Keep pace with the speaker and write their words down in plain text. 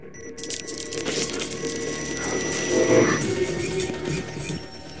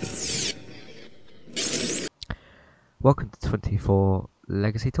24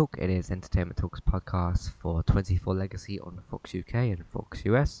 Legacy Talk. It is Entertainment Talks podcast for 24 Legacy on Fox UK and Fox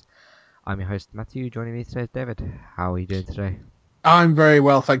US. I'm your host Matthew. Joining me today is David. How are you doing today? I'm very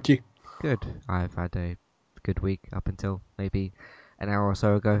well, thank you. Good. I've had a good week up until maybe an hour or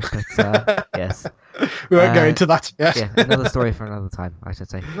so ago, but yes. We won't go into that. Yes. Yeah, another story for another time, I should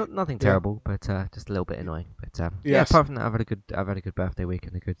say. Nothing Yeah. terrible, but just a little bit annoying. But yeah, Yes. apart from that, I've had a good birthday week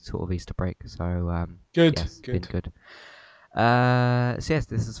and a good sort of Easter break. So Good. yes, Good. been good. So yes,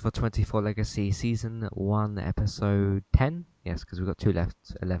 this is for 24 Legacy Season 1, Episode 10. Yes, because we've got two left,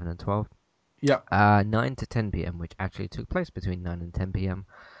 11 and 12. Yeah. 9 to 10 p.m., which actually took place between 9 and 10 p.m.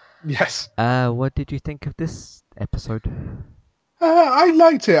 Yes. What did you think of this episode? I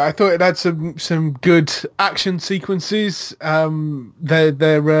liked it. I thought it had some good action sequences. You're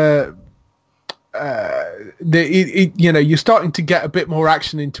starting to get a bit more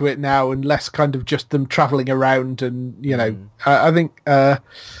action into it now, and less kind of just them traveling around. And I think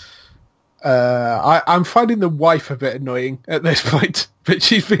I'm finding the wife a bit annoying at this point, but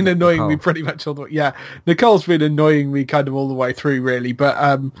she's been annoying me pretty much all the way. Yeah, Nicole's been annoying me kind of all the way through, really. But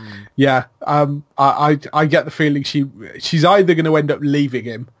I get the feeling she's either going to end up leaving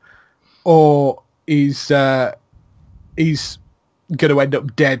him, or he's going to end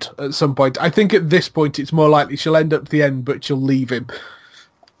up dead at some point. I think at this point it's more likely she'll end up at the end, but she'll leave him,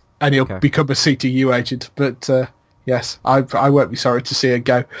 and he'll become a CTU agent. But yes, I won't be sorry to see her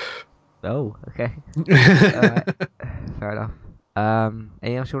go. Oh, okay. Fair enough.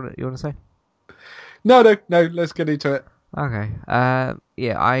 Anything else you want to say? No. Let's get into it. Okay.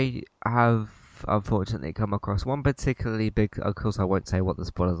 Yeah, I have unfortunately come across one particularly big. Of course, I won't say what the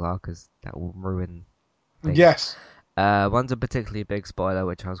spoilers are because that will ruin things. Yes. One's a particularly big spoiler,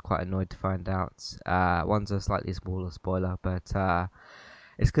 which I was quite annoyed to find out. One's a slightly smaller spoiler, but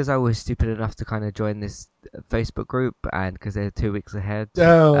it's because I was stupid enough to kind of join this Facebook group, and because they're 2 weeks ahead.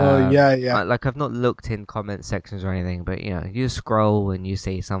 Yeah. Like I've not looked in comment sections or anything, but you scroll and you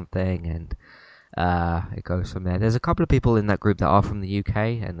see something, and it goes from there. There's a couple of people in that group that are from the UK,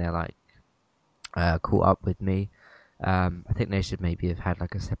 and they're like caught up with me. I think they should maybe have had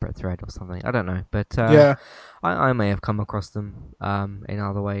like a separate thread or something. I don't know, but I may have come across them in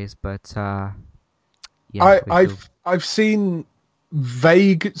other ways, but I've seen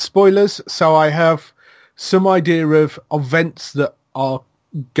vague spoilers, so I have some idea of events that are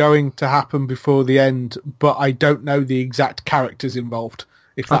going to happen before the end, but I don't know the exact characters involved,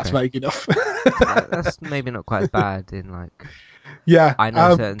 if that's vague enough. That's maybe not quite as bad in like... Yeah. I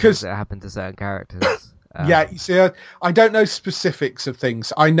know certain things that happen to certain characters. You see, I don't know specifics of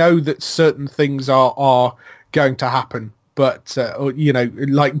things. I know that certain things are going to happen, but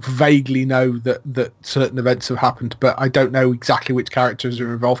like vaguely know that certain events have happened, but I don't know exactly which characters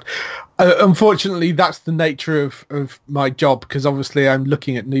are involved. Unfortunately, that's the nature of my job, because obviously I'm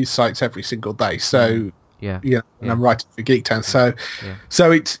looking at news sites every single day. So and I'm writing for Geektown,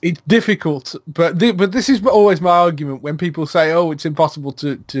 so it's difficult. But this is always my argument when people say, "Oh, it's impossible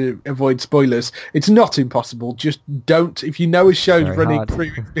to avoid spoilers." It's not impossible. Just don't. If you know a show's running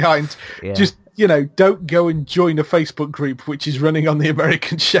 3 weeks behind, just don't go and join a Facebook group which is running on the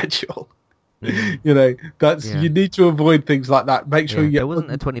American schedule. You need to avoid things like that. Make sure there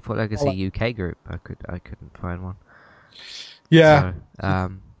wasn't a 24 Legacy UK group. I couldn't find one. Yeah.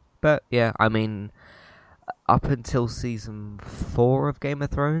 So, but yeah, I mean, up until season 4 of Game of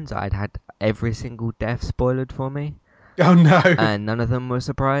Thrones, I'd had every single death spoiled for me. Oh no! And none of them were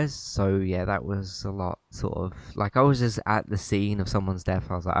surprised. So yeah, that was a lot. Sort of like I was just at the scene of someone's death.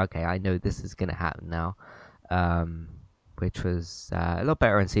 I was like, okay, I know this is gonna happen now. Which was a lot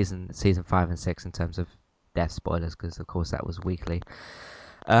better in season 5 and 6 in terms of death spoilers, because of course that was weekly.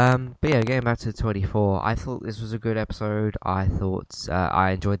 But yeah, getting back to 24, I thought this was a good episode. I thought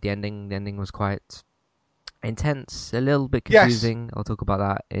I enjoyed the ending. The ending was quite intense, a little bit confusing. Yes. I'll talk about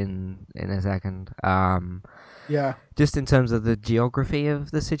that in a second. Just in terms of the geography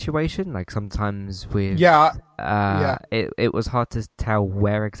of the situation, like sometimes with it was hard to tell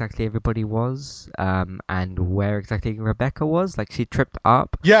where exactly everybody was, and where exactly Rebecca was. Like she tripped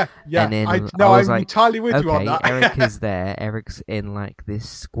up. Yeah. And then I'm like, entirely with you on that. Eric is there. Eric's in like this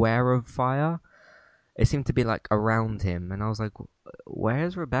square of fire. It seemed to be like around him, and I was like,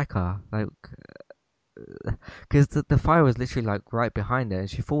 "Where's Rebecca?" Like. Because the fire was literally like right behind her, and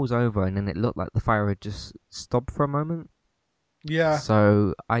she falls over, and then it looked like the fire had just stopped for a moment. Yeah.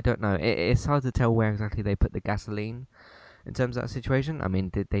 So I don't know. It's hard to tell where exactly they put the gasoline in terms of that situation. I mean,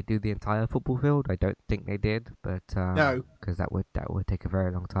 did they do the entire football field? I don't think they did, but no, because that would take a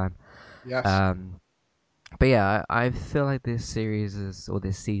very long time. Yes. But yeah, I feel like this series or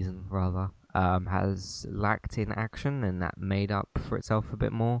this season rather, has lacked in action, and that made up for itself a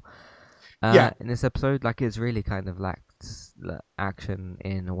bit more Yeah, in this episode. Like, it's really kind of lacked action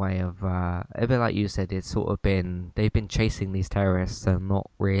in a way of a bit like you said. It's sort of been they've been chasing these terrorists and not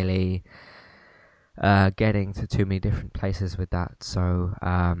really getting to too many different places with that. So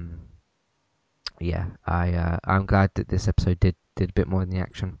yeah, I'm glad that this episode did a bit more in the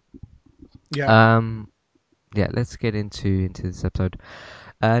action. yeah, Yeah, let's get into this episode.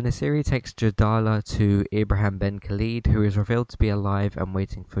 Nasiri takes Jadala to Ibrahim Ben Khalid, who is revealed to be alive and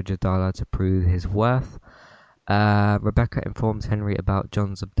waiting for Jadala to prove his worth. Rebecca informs Henry about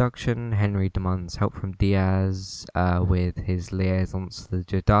John's abduction. Henry demands help from Diaz with his liaisons to the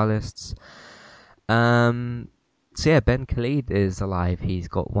Jadalists. So yeah, Ben Khalid is alive. He's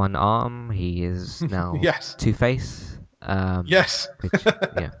got one arm. He is now yes, Two-Face. yes, Which,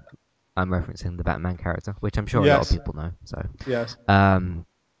 yeah, I'm referencing the Batman character, which I'm sure a lot of yes, people know. So, yes.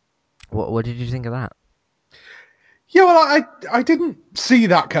 what did you think of that? Yeah, well, I didn't see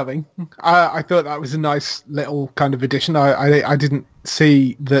that coming. I thought that was a nice little kind of addition. I didn't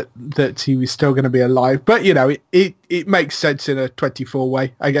see that he was still going to be alive, but you know, it makes sense in a 24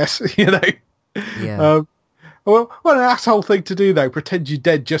 way, I guess. You know. Yeah. Well, what an asshole thing to do, though. Pretend you're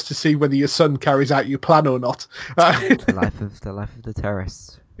dead just to see whether your son carries out your plan or not. The life of the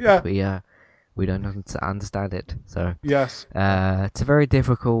terrorists. Yeah. We don't understand it. So Yes. it's a very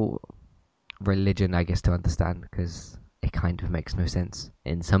difficult religion, I guess, to understand because it kind of makes no sense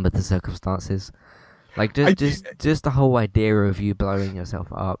in some of the circumstances. Like just the whole idea of you blowing yourself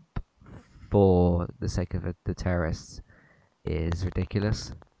up for the sake of the terrorists is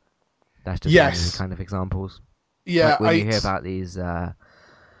ridiculous. That's just one of the kind of examples. Yeah. Like when you hear about these, you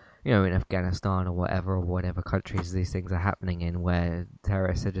know, in Afghanistan or whatever countries these things are happening in, where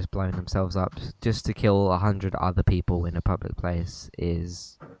terrorists are just blowing themselves up just to kill 100 other people in a public place,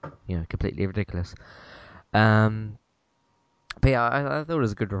 is, you know, completely ridiculous. But yeah, I thought it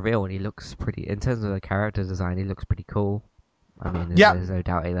was a good reveal, and he looks pretty. In terms of the character design, he looks pretty cool. I mean, there's no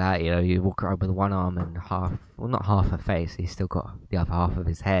doubting that. You know, you walk around with one arm and not half a face. He's still got the other half of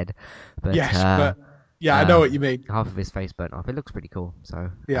his head. But, but yeah, I know what you mean. Half of his face burnt off. It looks pretty cool. So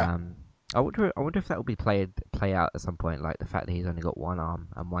yeah, I wonder if that will be play out at some point. Like the fact that he's only got one arm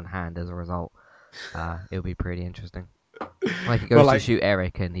and one hand as a result. It'll be pretty interesting. Like he goes to shoot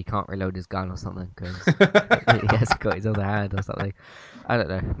Eric and he can't reload his gun or something because he hasn't got his other hand or something. I don't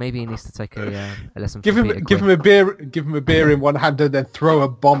know. Maybe he needs to take a lesson. Give him a beer in one hand and then throw a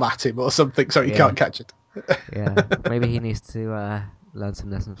bomb at him or something so he can't catch it. Yeah, maybe he needs to learn some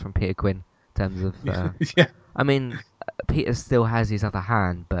lessons from Peter Quinn in terms of. Yeah. I mean, Peter still has his other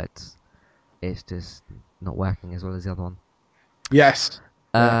hand, but it's just not working as well as the other one. Yes.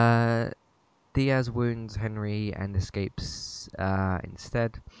 Diaz wounds Henry and escapes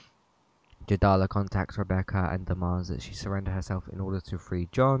instead. Jadala contacts Rebecca and demands that she surrender herself in order to free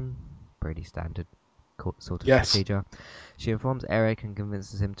John. Pretty standard sort of procedure. She informs Eric and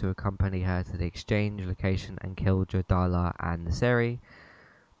convinces him to accompany her to the exchange location and kill Jadala and Nasiri.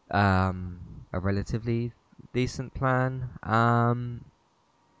 A relatively decent plan.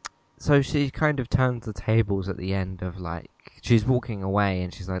 So she kind of turns the tables at the end of, like, she's walking away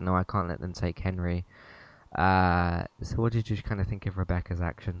and she's like, no, I can't let them take Henry. So what did you kind of think of Rebecca's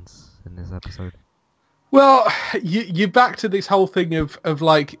actions in this episode? Well, you're back to this whole thing of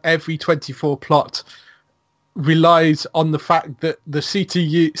like every 24 plot relies on the fact that the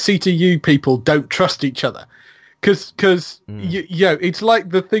CTU people don't trust each other. Because you know, it's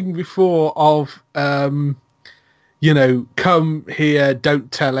like the thing before of, you know, come here,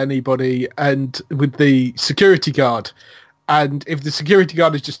 don't tell anybody, and with the security guard. And if the security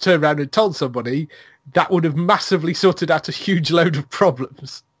guard has just turned around and told somebody, that would have massively sorted out a huge load of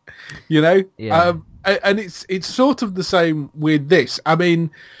problems, you know? Yeah. And it's sort of the same with this. I mean,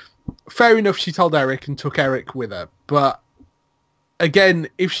 fair enough, she told Eric and took Eric with her. But again,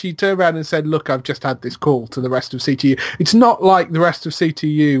 if she turned around and said, look, I've just had this call to the rest of CTU, it's not like the rest of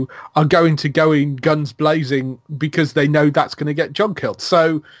CTU are going to go in guns blazing because they know that's going to get John killed.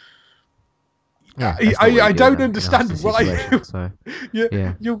 So Yeah, I don't understand why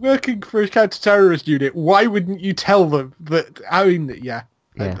you're working for a counter-terrorist unit. Why wouldn't you tell them that? I mean, yeah.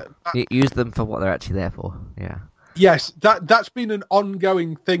 Use them for what they're actually there for. Yeah. Yes, that's been an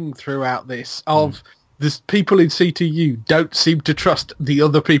ongoing thing throughout this. Of the people in CTU don't seem to trust the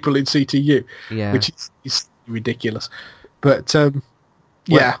other people in CTU, which is ridiculous. But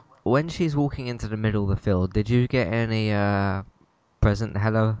yeah, when she's walking into the middle of the field, did you get any President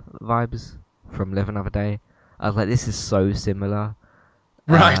Heller vibes from Live Another Day? I was like, this is so similar.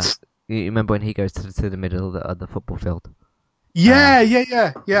 Right. You remember when he goes to the middle of the football field? Yeah.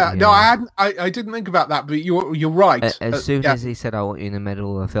 No, Yeah. I didn't think about that, but you're right. As soon Yeah, as he said, "I want you in the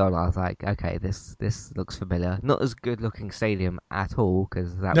middle of the field," I was like, "Okay, this looks familiar." Not as good looking stadium at all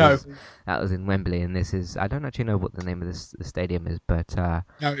because no, that was in Wembley, and this is I don't actually know what the name of this the stadium is, but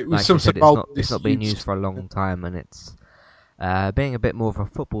no, it was like I some sort said, of old it's not been used disused. for a long time, and it's being a bit more of a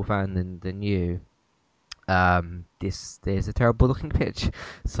football fan than you. This there's a terrible looking pitch,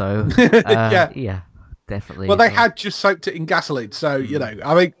 so Yeah. yeah, Well, definitely. they had just soaked it in gasoline, so Mm,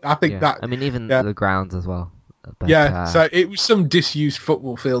 I think yeah, that I mean even yeah, the grounds as well, but yeah. So it was some disused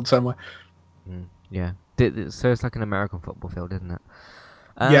football field somewhere. yeah. So it's like an American football field, isn't it?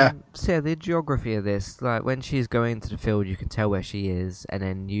 Yeah, So yeah, the geography of this, like when she's going to the field, you can tell where she is, and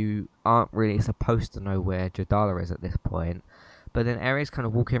then you aren't really supposed to know where Jadala is at this point. But then Eric's kind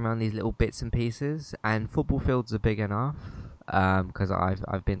of walking around these little bits and pieces, and football fields are big enough. Because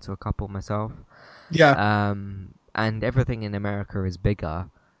I've been to a couple myself. yeah. And everything in America is bigger.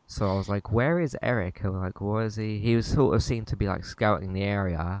 So I was like, where is Eric? And like, what is he? He was sort of seen to be like scouting the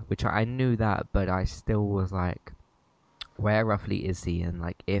area, which I knew that, but I still was like, where roughly is he? And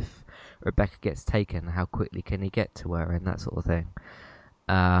like, if Rebecca gets taken, how quickly can he get to her and that sort of thing.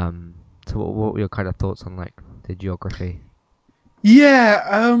 So what were your kind of thoughts on like the geography? Yeah,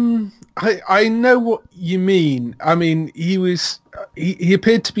 I know what you mean. I mean, he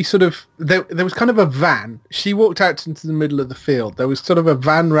appeared to be sort of there was kind of a van. She walked out into the middle of the field. There was sort of a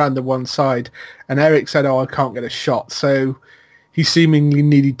van round the one side, and Eric said, "Oh, I can't get a shot." So he seemingly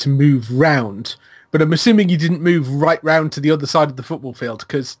needed to move round. But I'm assuming he didn't move right round to the other side of the football field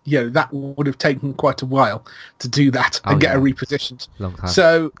because that would have taken quite a while to do that Oh and get her yeah, repositioned. long time.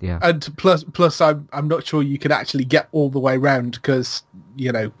 So Yeah. and plus I'm not sure you can actually get all the way round because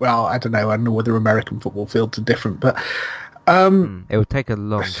well I don't know whether American football fields are different, but It would take a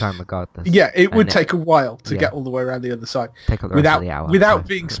long time regardless. yeah, it would And take a while to yeah, get all the way around the other side take up the rest of without the hour. without So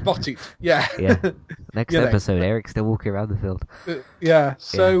being spotted. Yeah, yeah. Next you know. episode, Eric's still walking around the field. Yeah,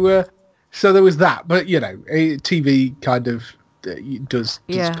 Yeah. so there was that, but TV kind of does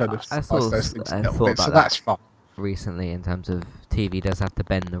Yeah, kind of I spice those things I a little thought bit, about so that that's fine. recently in terms of TV does have to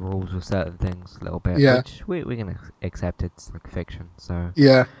bend the rules with certain things a little bit, Yeah, which we can accept. It's like fiction, so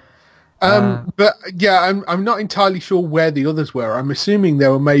yeah. uh, But yeah, I'm not entirely sure where the others were. I'm assuming they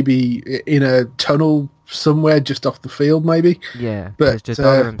were maybe in a tunnel somewhere just off the field, maybe. yeah, because But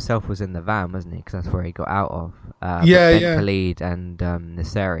Jadala himself was in the van, wasn't he? Because that's where he got out of. But yeah, Ben yeah, Khalid and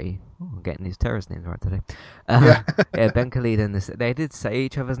Naseri, I'm getting these terrorist names right today. yeah, Yeah, Ben Khalid and this, they did say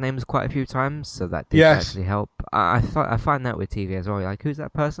each other's names quite a few times, so that did yes, actually help. I find that with TV as well. Like, who's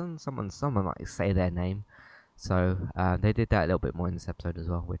that person? Someone like say their name. So they did that a little bit more in this episode as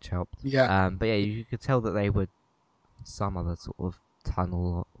well, which helped. yeah, But yeah, you could tell that they were some other sort of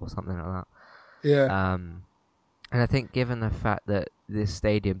tunnel or something like that. yeah, And I think given the fact that this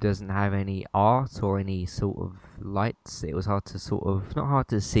stadium doesn't have any art or any sort of lights, it was hard to not hard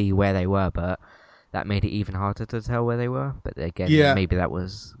to see where they were, but that made it even harder to tell where they were. But again, yeah, maybe that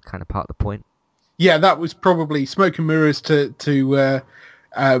was kind of part of the point. yeah. That was probably smoke and mirrors to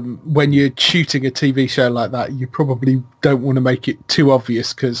when you're shooting a TV show like that, you probably don't want to make it too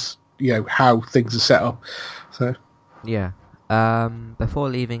obvious because how things are set up. So Yeah. Before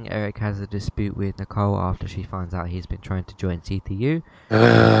leaving, Eric has a dispute with Nicole after she finds out he's been trying to join CTU.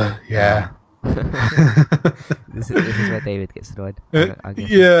 yeah. This is where David gets annoyed. I guess.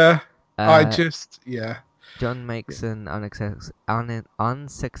 Yeah, Uh, yeah. John makes an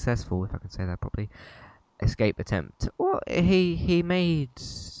unsuccessful, if I can say that properly, escape attempt. Well, he made.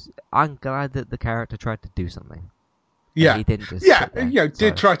 I'm glad that the character tried to do something. Yeah, He didn't just yeah, sit there. did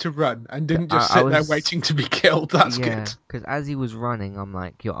So, try to run and didn't just I sit there was waiting to be killed. That's yeah, good. because as he was running, I'm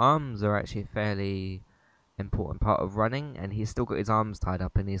like, your arms are actually a fairly important part of running, and he's still got his arms tied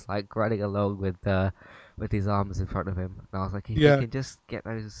up, and he's like running along with his arms in front of him. And I was like, if he Yeah, can just get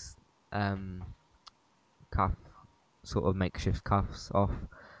those cuff sort of makeshift cuffs off,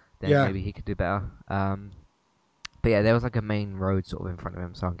 then yeah, maybe he could do better. But yeah, there was like a main road sort of in front of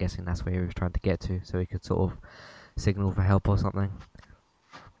him, so I'm guessing that's where he was trying to get to, so he could sort of signal for help or something.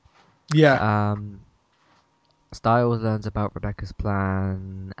 yeah, Um, Styles learns about Rebecca's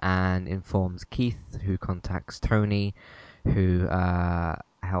plan and informs Keith, who contacts Tony, who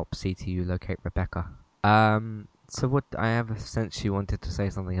helps CTU locate Rebecca. So what I have a sense you wanted to say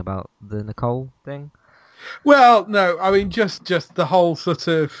something about the Nicole thing. Well, no, I mean just the whole sort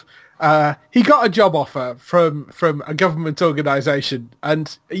of. He got a job offer from a government organisation,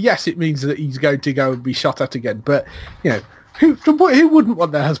 and yes, it means that he's going to go and be shot at again. But who wouldn't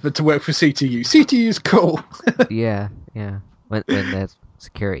want their husband to work for CTU? CTU's cool. Yeah, yeah. When their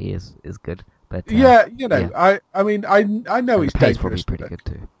security is good. But Yeah, yeah, I mean, I know and the it's pay's probably dangerous pretty work. good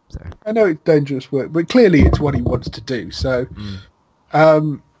too. So, I know it's dangerous work, but clearly it's what he wants to do. So, mm,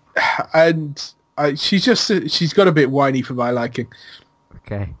 um, and she's got a bit whiny for my liking.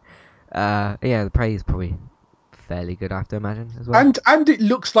 okay. Yeah, the pay is probably fairly good, I have to imagine as well. And it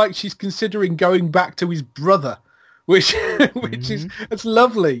looks like she's considering going back to his brother, which which is Hmm. it's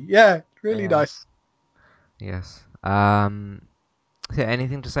lovely. Yeah, really nice. Yes. Yes. Is there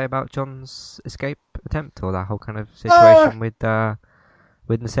anything to say about John's escape attempt or that whole kind of Uh situation with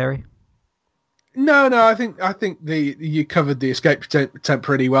Naseri? no, I think the you covered the escape attempt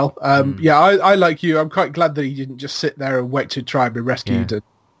pretty well. Mm, Yeah, I like you. I'm quite glad that he didn't just sit there and wait to try and be yeah. rescued. And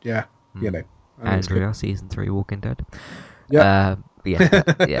yeah, Mm. I think it's good. Andrea, season 3, Walking Dead. Yep. Yeah,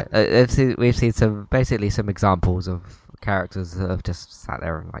 yeah. We've seen some examples of characters that have just sat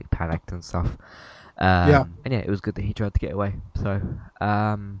there and like panicked and stuff. Yeah. And yeah, it was good that he tried to get away. So,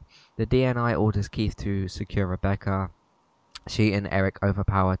 the DNI orders Keith to secure Rebecca. She and Eric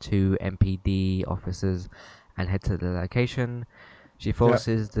overpower 2 MPD officers and head to the location. She Yeah.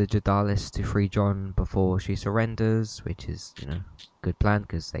 forces the Jadalis to free John before she surrenders, which is, good plan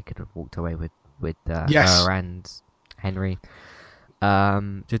because they could have walked away with Yes. her and Henry.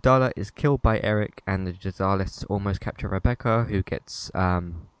 Jadala is killed by Eric, and the Jadalis almost capture Rebecca, who gets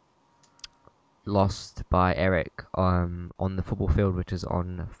lost by Eric on the football field, which is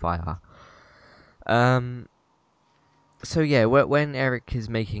on fire. So yeah, when Eric is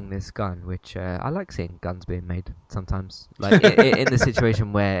making this gun, which I like seeing guns being made sometimes, like in the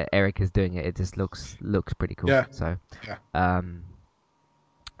situation where Eric is doing it, it just looks pretty cool. Yeah. So, Yeah.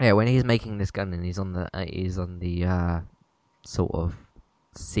 yeah, when he's making this gun and he's on the sort of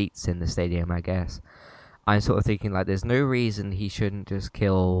seats in the stadium, I guess I'm sort of thinking like, there's no reason he shouldn't just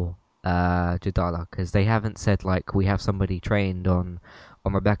kill Jadala, because they haven't said like we have somebody trained on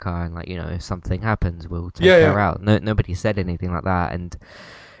Rebecca, and like, if something happens, we'll take Yeah. her Yeah. out. No, nobody said anything like that, and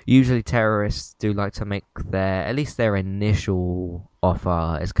usually terrorists do like to make at least their initial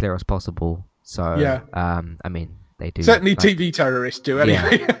offer as clear as possible. So, Yeah. I mean, they do Certainly, like, TV terrorists do yeah,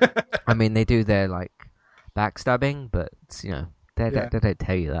 anyway. I mean, they do their like backstabbing, but Yeah. they don't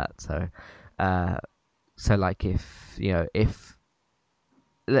tell you that. So, uh, so like if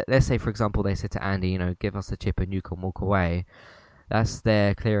let's say for example they said to Andy, give us the chip and you can walk away. That's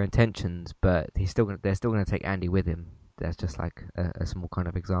their clear intentions, but they're still gonna take Andy with him. That's just like a small kind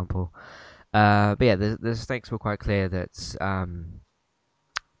of example. But yeah, the stakes were quite clear that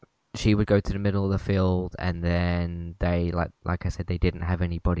she would go to the middle of the field, and then they like I said, they didn't have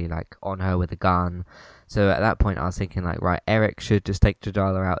anybody like on her with a gun. So at that point, I was thinking like, right, Eric should just take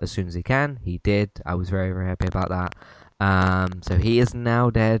Jadala out as soon as he can. He did. I was very very happy about that. So he is now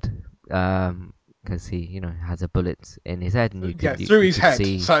dead. Because he, has a bullet in his head, and Yeah. Through you his could head.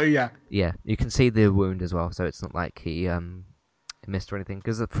 see, So yeah. yeah, you can see the wound as well. So it's not like he missed or anything.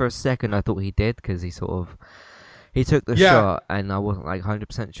 Because for a second I thought he did, because he took the Yeah. shot, and I wasn't like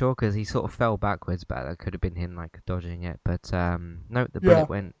 100% sure because he sort of fell backwards, but that could have been him like dodging it. But no, the Yeah. bullet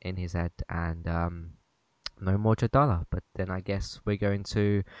went in his head, and no more Jadala. But then I guess we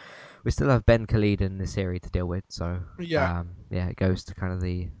still have Ben Khalid in the series to deal with. So Yeah. yeah, it goes to kind of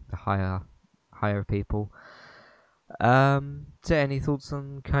the higher people. So any thoughts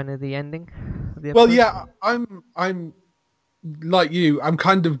on kind of the ending of the Well, episode? yeah. I'm like you. I'm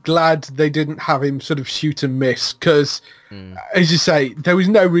kind of glad they didn't have him sort of shoot and miss, because, Mm. as you say, there was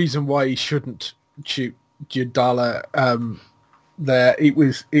no reason why he shouldn't shoot Jadala. There, it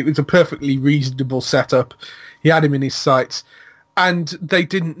was a perfectly reasonable setup. He had him in his sights, and they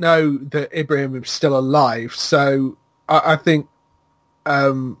didn't know that Ibrahim was still alive. So I think,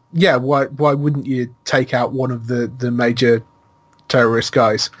 yeah, why wouldn't you take out one of the major terrorist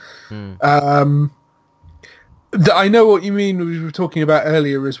guys? Mm. I know what you mean. We were talking about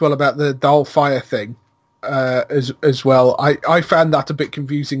earlier as well about the whole fire thing, as well. I found that a bit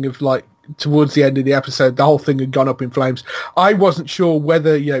confusing. Of like, towards the end of the episode, the whole thing had gone up in flames. I wasn't sure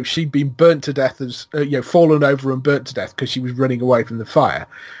whether she'd been burnt to death, as fallen over and burnt to death because she was running away from the fire,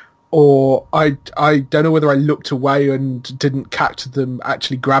 or I don't know whether I looked away and didn't catch them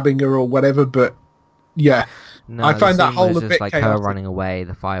actually grabbing her or whatever. But yeah, No, I the find that scene whole was a just bit like her chaotic. running away.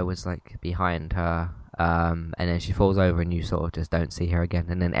 The fire was like behind her, and then she falls over, and you sort of just don't see her again.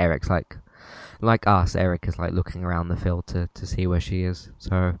 And then Eric's like us. Eric is like looking around the field to see where she is.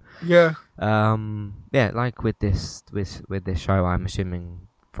 So Yeah, yeah, like with this show, I'm assuming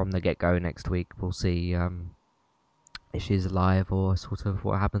from the get go next week we'll see if she's alive or sort of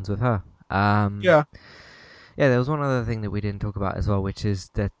what happens with her. yeah. Yeah, there was one other thing that we didn't talk about as well, which is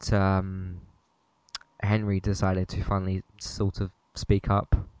that Henry decided to finally sort of speak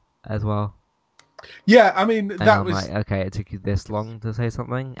up as well. Yeah, I mean And that I'm was like, okay, it took you this long to say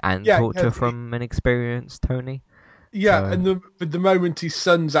something, and yeah, torture from an experienced Tony. yeah, So and the moment his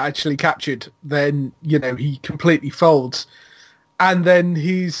son's actually captured, then he completely folds, and then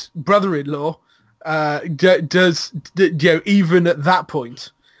his brother-in-law even at that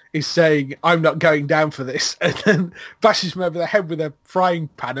point is saying, "I'm not going down for this," and then bashes him over the head with a frying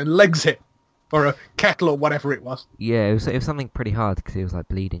pan and legs it, or a kettle or whatever it was. yeah, it was something pretty hard because he was like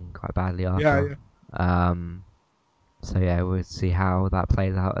bleeding quite badly Yeah, after. yeah, Um, so yeah, we'll see how that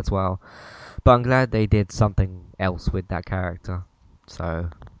plays out as well. But I'm glad they did something else with that character. So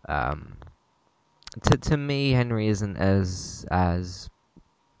um, to me, Henry isn't as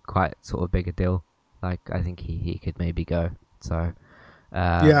quite sort of big a deal. Like I think he could maybe go. So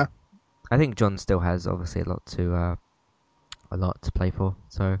yeah. um, I think John still has obviously a lot to play for.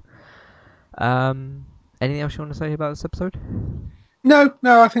 So anything else you want to say about this episode? No,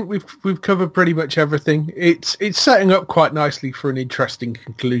 no, I think we've covered pretty much everything. It's setting up quite nicely for an interesting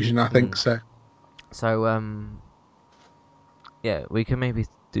conclusion, I think. Mm. So So yeah, we can maybe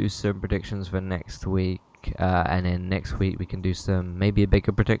do some predictions for next week. And then next week we can do some maybe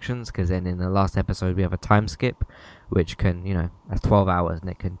bigger predictions because then in the last episode we have a time skip, which can that's 12 hours and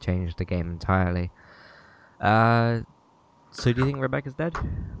it can change the game entirely. So do you think Rebecca's dead?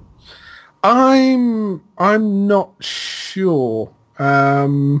 I'm not sure. I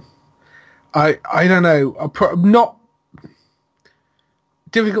don't know. Not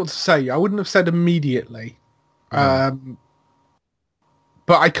difficult to say. I wouldn't have said immediately, No.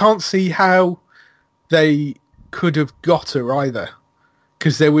 but I can't see how they could have got her either,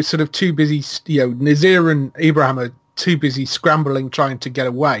 because they were sort of too busy. Nazir and Ibrahim are too busy scrambling trying to get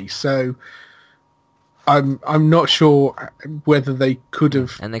away. So I'm not sure whether they could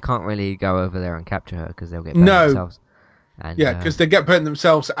have. And they can't really go over there and capture her because they'll get burned No, themselves. And yeah, because they get burnt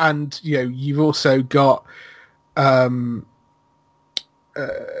themselves, and you've also got um,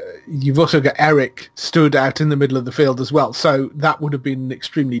 Eric stood out in the middle of the field as well. So that would have been an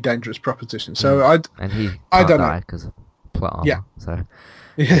extremely dangerous proposition. So and he I can't don't die know. because of plot armor. Yeah. So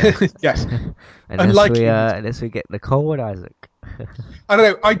yeah. Yes. unless unless we get Nicole and Isaac. I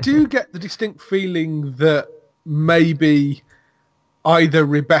don't know. I do get the distinct feeling that maybe either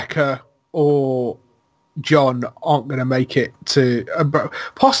Rebecca or John aren't going to make it to...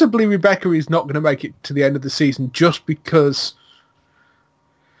 possibly Rebecca is not going to make it to the end of the season just because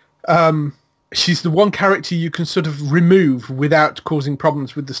she's the one character you can sort of remove without causing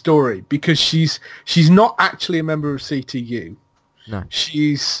problems with the story, because she's not actually a member of CTU. No.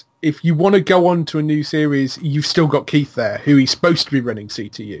 If you want to go on to a new series, you've still got Keith there, who is supposed to be running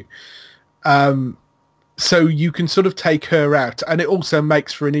CTU. So you can sort of take her out. And it also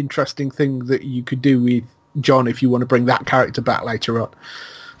makes for an interesting thing that you could do with John if you want to bring that character back later on.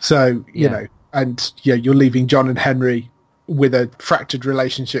 So, and you're leaving John and Henry with a fractured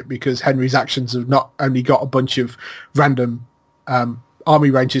relationship because Henry's actions have not only got a bunch of random army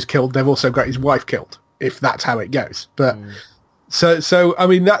rangers killed, they've also got his wife killed, if that's how it goes. But... So I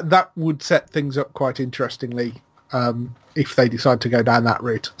mean that would set things up quite interestingly if they decide to go down that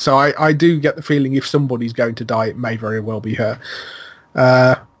route. So I do get the feeling if somebody's going to die, it may very well be her.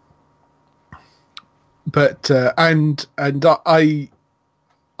 And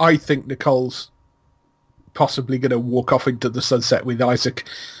I think Nicole's possibly going to walk off into the sunset with Isaac.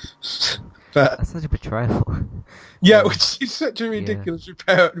 But that's such a betrayal. Yeah, which is such a ridiculous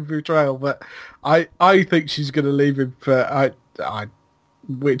betrayal. But I think she's going to leave him for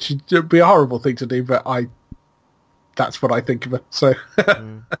which would be a horrible thing to do. But that's what I think of her. So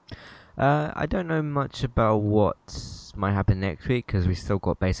I don't know much about what might happen next week because we still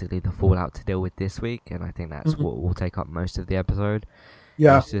got basically the fallout to deal with this week, and I think that's what will take up most of the episode.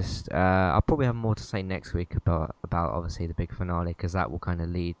 Yeah, it's just I'll probably have more to say next week about obviously the big finale, because that will kind of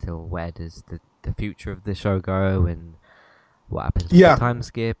lead to where does the future of the show go and what happens with the time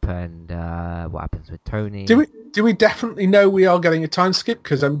skip and what happens with Tony. Do we definitely know we are getting a time skip?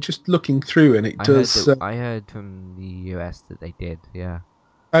 Because I'm just looking through and it does. I heard from the US that they did. Yeah.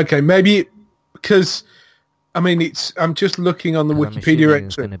 Okay, maybe because I mean I'm just looking on the Wikipedia entry.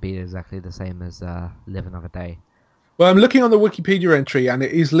 It's going to be exactly the same as Live Another Day. Well, I'm looking on the Wikipedia entry, and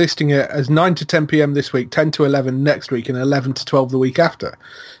it is listing it as 9 to 10 p.m. this week, 10 to 11 next week, and 11 to 12 the week after.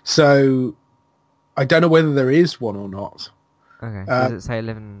 So I don't know whether there is one or not. Okay. Does it say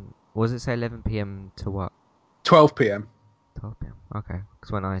 11? Was it say 11 p.m. to what? 12 p.m. 12 p.m. Okay.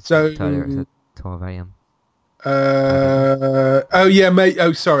 Because when I checked earlier, it said 12 a.m. Oh yeah, mate.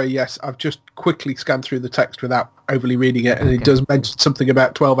 Oh, sorry. Yes, I've just quickly scanned through the text without overly reading it, and it does mention something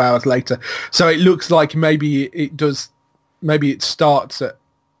about 12 hours later. So it looks like maybe it does. Maybe it starts at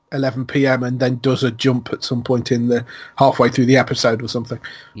 11 p.m. and then does a jump at some point in the halfway through the episode or something.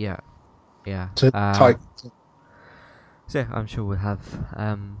 Yeah. To type. So yeah, I'm sure we'll have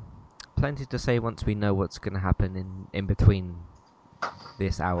plenty to say once we know what's going to happen in between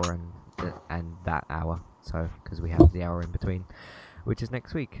this hour and that hour. So because we have the hour in between, which is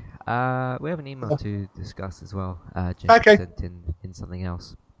next week. We have an email to discuss as well. Jacob sent in something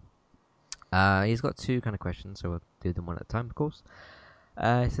else. He's got two kind of questions, so we'll do them one at a time, of course.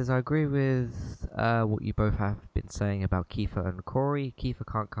 He says, I agree with what you both have been saying about Kiefer and Corey. Kiefer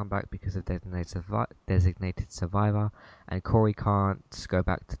can't come back because of designated survivor, and Corey can't go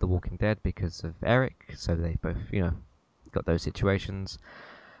back to The Walking Dead because of Eric, so they both, got those situations.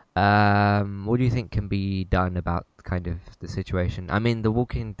 What do you think can be done about kind of the situation? I mean, The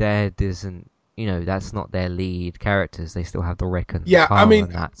Walking Dead isn't, that's not their lead characters. They still have the Rick and Carl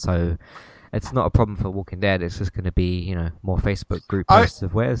and that, so it's not a problem for Walking Dead. It's just going to be, more Facebook group posts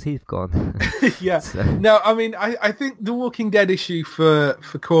of where's Heath gone. Yeah. So. No, I mean, I think the Walking Dead issue for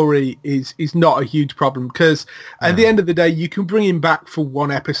Corey is not a huge problem because at the end of the day, you can bring him back for one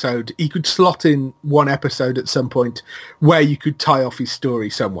episode. He could slot in one episode at some point where you could tie off his story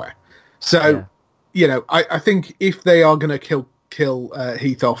somewhere. So, I think if they are going to kill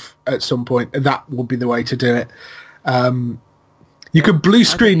Heath off at some point, that will be the way to do it. You could blue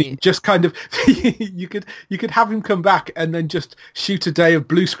screen it, just kind of. you could have him come back and then just shoot a day of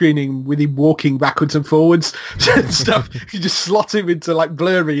blue screening with him walking backwards and forwards and stuff. You just slot him into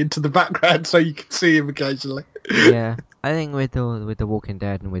blurry into the background so you can see him occasionally. Yeah, I think with the Walking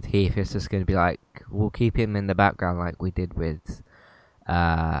Dead and with Heath, it's just going to be we'll keep him in the background like we did with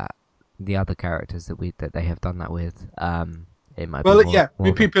the other characters that they have done that with. It might be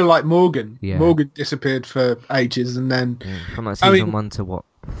with people like Morgan. Yeah. Morgan disappeared for ages, and then from season 1 to what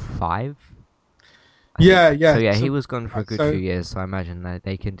 5? Yeah. So he was gone for a good few years. So I imagine that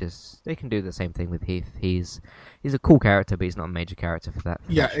they can do the same thing with Heath. He's a cool character, but he's not a major character for that.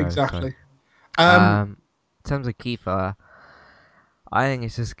 That show, exactly. So. In terms of Kiefer, I think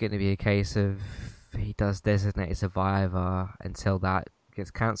it's just going to be a case of he does Designated Survivor until that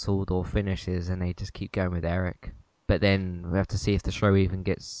gets cancelled or finishes, and they just keep going with Eric. But then we have to see if the show even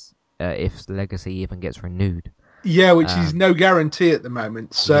gets, if Legacy even gets renewed. Yeah, which is no guarantee at the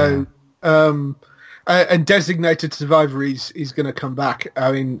moment. So, and Designated Survivor is going to come back.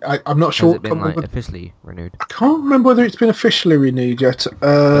 I mean, I'm not sure. Has it been officially renewed? I can't remember whether it's been officially renewed yet.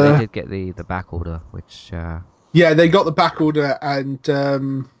 But they did get the back order, which. Yeah, they got the back order, and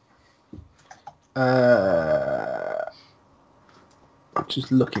I'm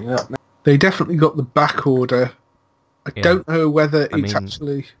just looking it up now. They definitely got the back order. I don't know whether it's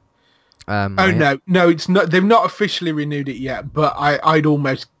actually. No, it's not. They've not officially renewed it yet, but I'd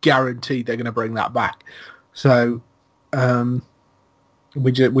almost guarantee they're going to bring that back. So,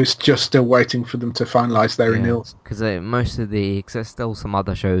 we're just still waiting for them to finalise their renewals. Because there's still some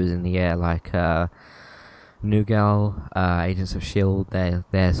other shows in the air like New Girl, Agents of Shield.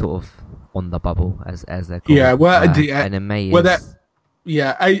 They're sort of on the bubble as they're called. Yeah, and then May is.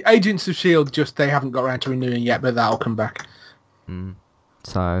 Yeah, Agents of S.H.I.E.L.D. they haven't got around to renewing yet, but that'll come back.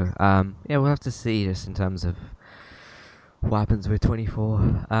 So, we'll have to see just in terms of what happens with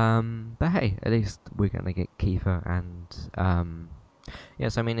 24. But hey, at least we're going to get Kiefer and...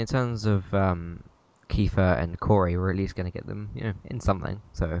 so I mean, in terms of Kiefer and Corey, we're at least going to get them, in something.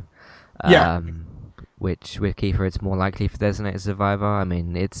 So, which with Kiefer, it's more likely for Designated Survivor. I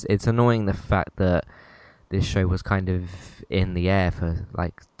mean, it's annoying the fact that this show was kind of in the air for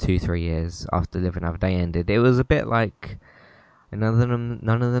 2-3 years after Live Another Day ended. It was a bit like none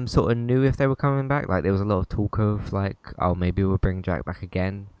of them sort of knew if they were coming back. There was a lot of talk of maybe we'll bring Jack back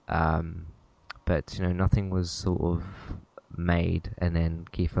again, but nothing was sort of made. And then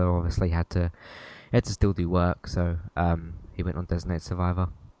Kiefer obviously had to still do work, so he went on Designated Survivor.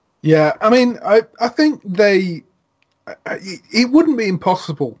 Yeah, I mean, I think it wouldn't be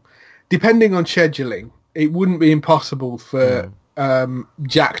impossible, depending on scheduling. It wouldn't be impossible for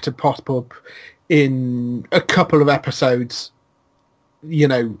Jack to pop up in a couple of episodes,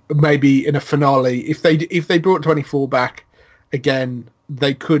 maybe in a finale. If they brought 24 back again,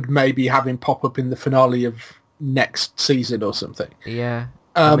 they could maybe have him pop up in the finale of next season or something. Yeah.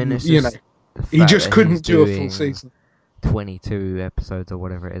 I mean, it's just he just couldn't do a full season. 22 episodes or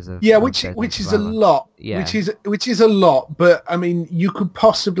whatever it is. Which is a lot. Yeah. Which is a lot. But I mean, you could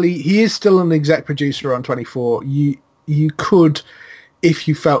possibly. He is still an exec producer on 24. You could, if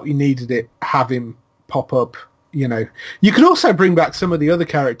you felt you needed it, have him pop up. You could also bring back some of the other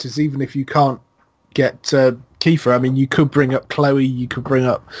characters, even if you can't get Kiefer. I mean, you could bring up Chloe. You could bring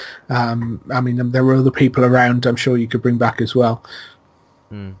up. There were other people around. I'm sure you could bring back as well.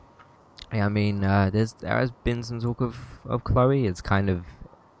 Mm. Yeah, I mean, there has been some talk of Chloe. It's kind of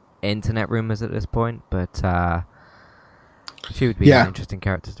internet rumors at this point, but she would be an Yeah, interesting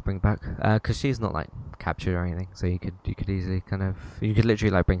character to bring back because she's not like captured or anything. So you could easily you could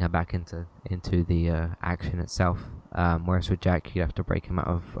literally like bring her back into the action itself. Whereas with Jack, you'd have to break him out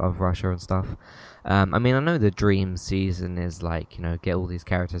of Russia and stuff. I mean, I know the dream season is like, get all these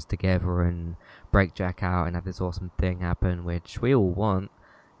characters together and break Jack out and have this awesome thing happen, which we all want.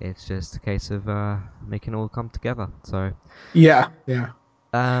 It's just a case of making it all come together. So, yeah.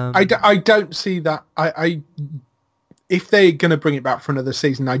 um, I don't see that. I if they're going to bring it back for another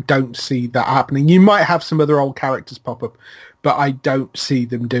season, I don't see that happening. You might have some other old characters pop up, but I don't see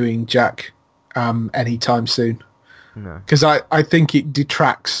them doing Jack anytime soon. no. Because I think it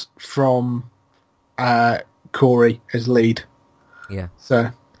detracts from Corey as lead. Yeah.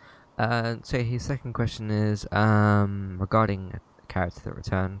 So So his second question is regarding a character that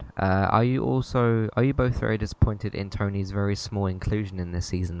returned. Are you both very disappointed in Tony's very small inclusion in this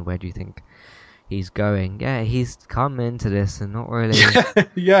season? Where do you think he's going? Yeah, he's come into this and not really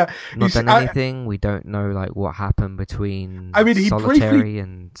yeah, not done anything. We don't know like what happened between I mean, Solitary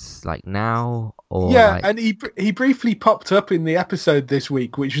and like now, or yeah, like and he briefly popped up in the episode this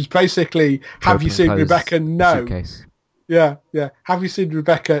week, which was basically, to "Have you open and seen close Rebecca? the No." suitcase. Yeah, yeah. Have you seen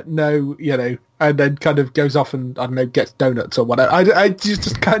Rebecca? No, and then kind of goes off and, I don't know, gets donuts or whatever. I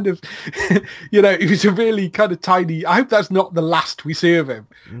just kind of, it was a really kind of tiny. I hope that's not the last we see of him.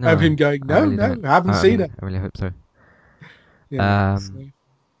 No, Of him going, I no, really no, don't. I haven't seen it. I really hope so. So,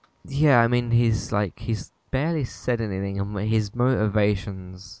 Yeah, I mean, he's barely said anything, and his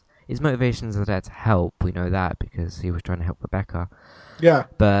motivations are there to help. We know that because he was trying to help Rebecca. yeah,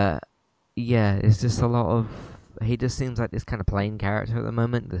 But yeah, it's just a lot of. He just seems like this kind of plain character at the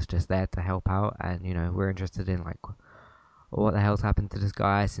moment that's just there to help out, and we're interested in like what the hell's happened to this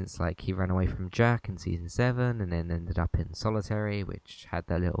guy since like he ran away from Jack in season 7, and then ended up in Solitary, which had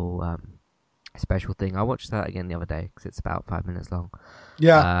that little special thing. I watched that again the other day because it's about 5 minutes long.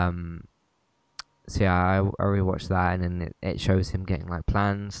 yeah, Um, so yeah, I rewatched that, and then it shows him getting like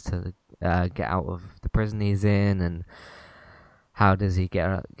plans to get out of the prison he's in, and how does he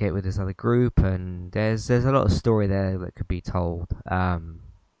get with this other group, and there's a lot of story there that could be told.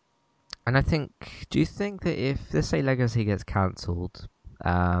 And I think, do you think that if let's say Legacy gets cancelled,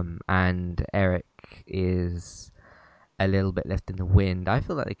 and Eric is a little bit left in the wind, I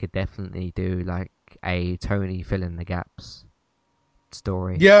feel like they could definitely do like a Tony fill in the gaps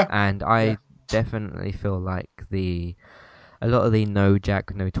story. yeah, And yeah, I definitely feel like a lot of the No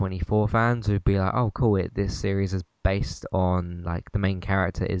Jack No 24 fans would be like, oh cool, this series is based on like the main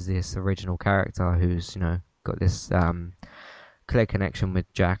character is this original character who's got this clear connection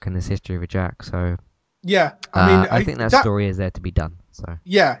with Jack and this history with Jack. So yeah. I mean, I think that story is there to be done. So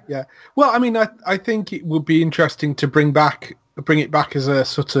yeah, yeah. Well, I mean, I think it would be interesting to bring it back as a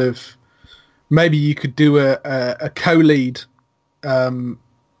sort of, maybe you could do a co-lead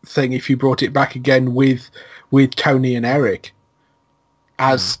thing if you brought it back again with Tony and Eric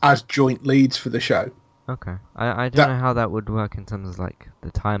as joint leads for the show. okay, I don't know how that would work in terms of like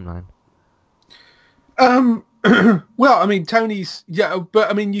the timeline. Well, I mean, Tony's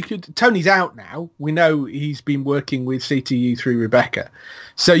Tony's out now. We know he's been working with CTU through Rebecca,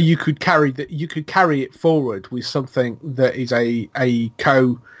 so you could carry it forward with something that is a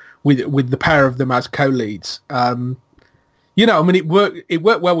co with the pair of them as co-leads. I mean, it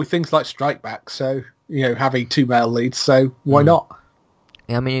worked well with things like Strike Back, so having two male leads, so why not?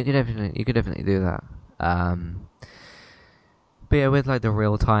 Yeah, I mean, you could definitely do that. But yeah, with like the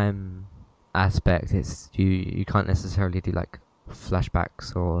real time aspect, it's you can't necessarily do like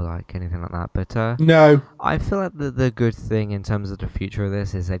flashbacks or like anything like that. But No, I feel like the good thing in terms of the future of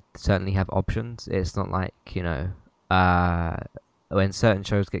this is they certainly have options. It's not like when certain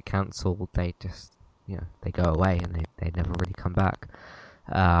shows get cancelled, they just they go away and they never really come back.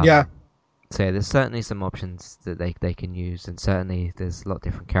 yeah. So yeah, there's certainly some options that they can use, and certainly there's a lot of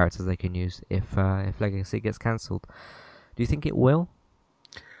different characters they can use if Legacy gets cancelled. Do you think it will?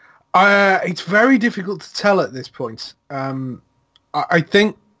 It's very difficult to tell at this point. I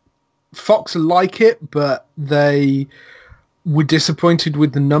think Fox like it, but they were disappointed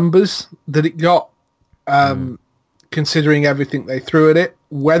with the numbers that it got, considering everything they threw at it.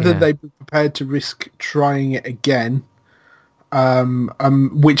 Whether they'd be prepared to risk trying it again,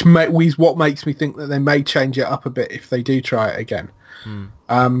 what makes me think that they may change it up a bit if they do try it again.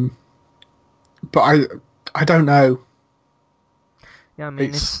 But I don't know. Yeah, I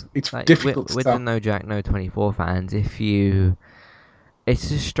mean, It's like, difficult with to the tell. No Jack No 24 fans. If you it's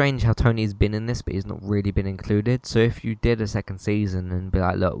just strange how Tony's been in this, but he's not really been included. So if you did a second season and be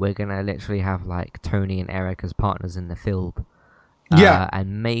like, look, we're gonna literally have like Tony and Eric as partners in the film, Yeah,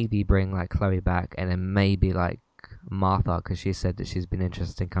 and maybe bring like Chloe back, and then maybe like Martha, because she said that she's been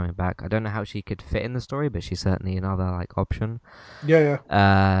interested in coming back. I don't know how she could fit in the story, but she's certainly another like option. yeah,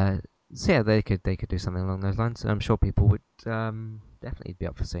 So yeah, they could do something along those lines. I'm sure people would definitely be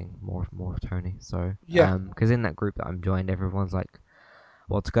up for seeing more of Tony. So yeah, because in that group that I'm joined, everyone's like,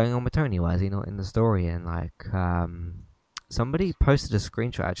 "What's going on with Tony? Why is he not in the story?" And like somebody posted a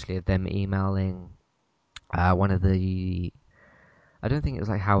screenshot actually of them emailing one of the. I don't think it was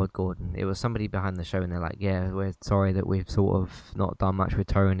like Howard Gordon. It was somebody behind the show, and they're like, "Yeah, we're sorry that we've sort of not done much with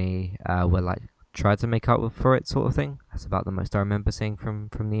Tony. We're like tried to make up for it, sort of thing." That's about the most I remember seeing from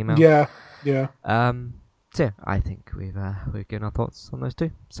the email. yeah, yeah. So yeah, I think we've given our thoughts on those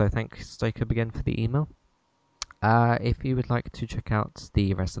two. So thanks, Jacob, again for the email. If you would like to check out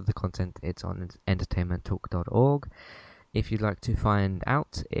the rest of the content, it's on entertainmenttalk.org. If you'd like to find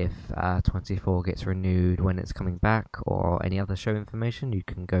out if 24 gets renewed, when it's coming back, or any other show information, you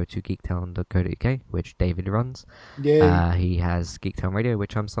can go to geektown.co.uk, which David runs. Yay. He has Geektown Radio,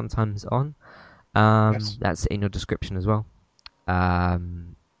 which I'm sometimes on. Yes. That's in your description as well.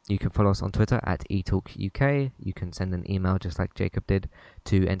 You can follow us on Twitter at eTalkUK. You can send an email just like Jacob did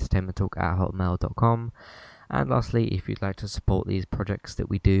to entertainmenttalk@hotmail.com. And lastly, if you'd like to support these projects that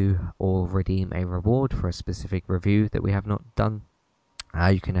we do or redeem a reward for a specific review that we have not done,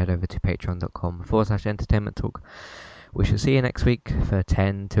 you can head over to patreon.com/entertainmenttalk. We shall see you next week for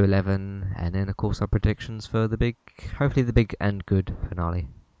 10 to 11, and then of course our predictions for hopefully the big and good finale.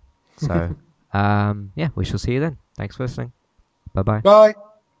 So, yeah, we shall see you then. Thanks for listening. Bye bye. Bye.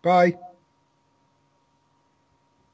 Bye.